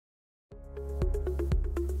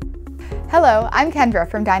Hello, I'm Kendra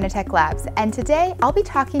from Dynatek Labs, and today I'll be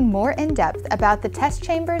talking more in depth about the test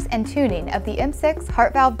chambers and tuning of the M6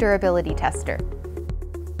 heart valve durability tester.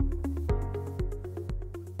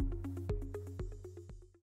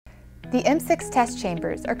 The M6 test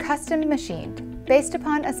chambers are custom machined based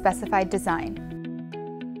upon a specified design.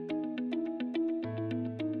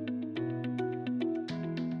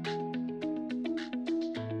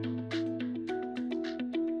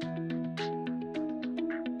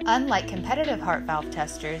 Unlike competitive heart valve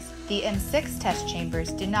testers, the M6 test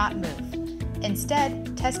chambers do not move.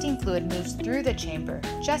 Instead, testing fluid moves through the chamber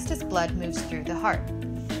just as blood moves through the heart.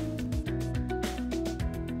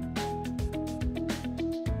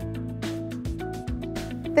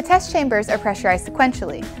 The test chambers are pressurized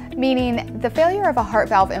sequentially, meaning the failure of a heart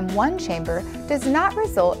valve in one chamber does not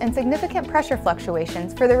result in significant pressure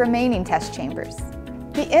fluctuations for the remaining test chambers.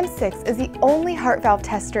 The M6 is the only heart valve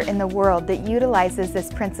tester in the world that utilizes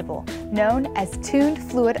this principle, known as tuned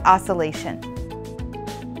fluid oscillation.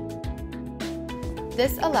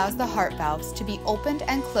 This allows the heart valves to be opened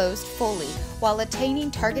and closed fully while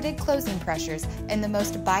attaining targeted closing pressures in the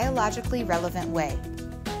most biologically relevant way.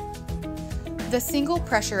 The single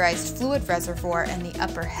pressurized fluid reservoir in the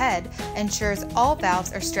upper head ensures all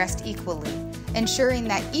valves are stressed equally, ensuring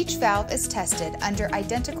that each valve is tested under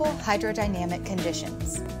identical hydrodynamic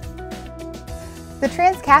conditions. The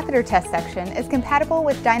transcatheter test section is compatible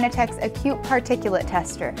with Dynatek's acute particulate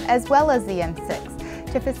tester, as well as the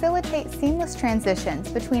M6, to facilitate seamless transitions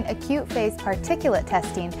between acute phase particulate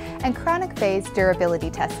testing and chronic phase durability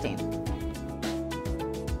testing.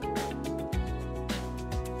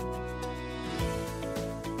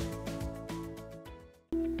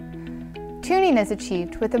 Tuning is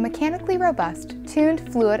achieved with a mechanically robust,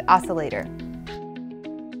 tuned fluid oscillator.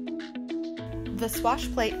 The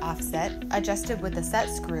swash plate offset, adjusted with a set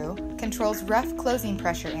screw, controls rough closing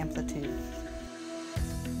pressure amplitude.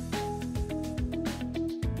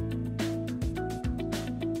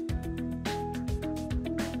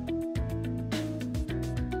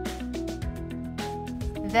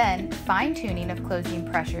 Then, fine-tuning of closing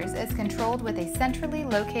pressures is controlled with a centrally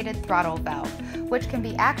located throttle valve, which can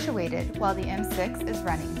be actuated while the M6 is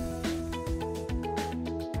running.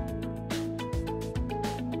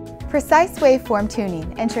 Precise waveform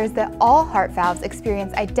tuning ensures that all heart valves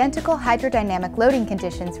experience identical hydrodynamic loading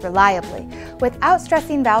conditions reliably, without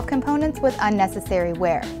stressing valve components with unnecessary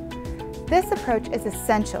wear. This approach is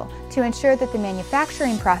essential to ensure that the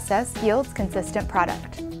manufacturing process yields consistent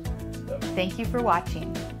product. Thank you for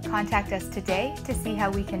watching. Contact us today to see how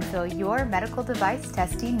we can fill your medical device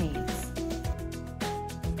testing needs.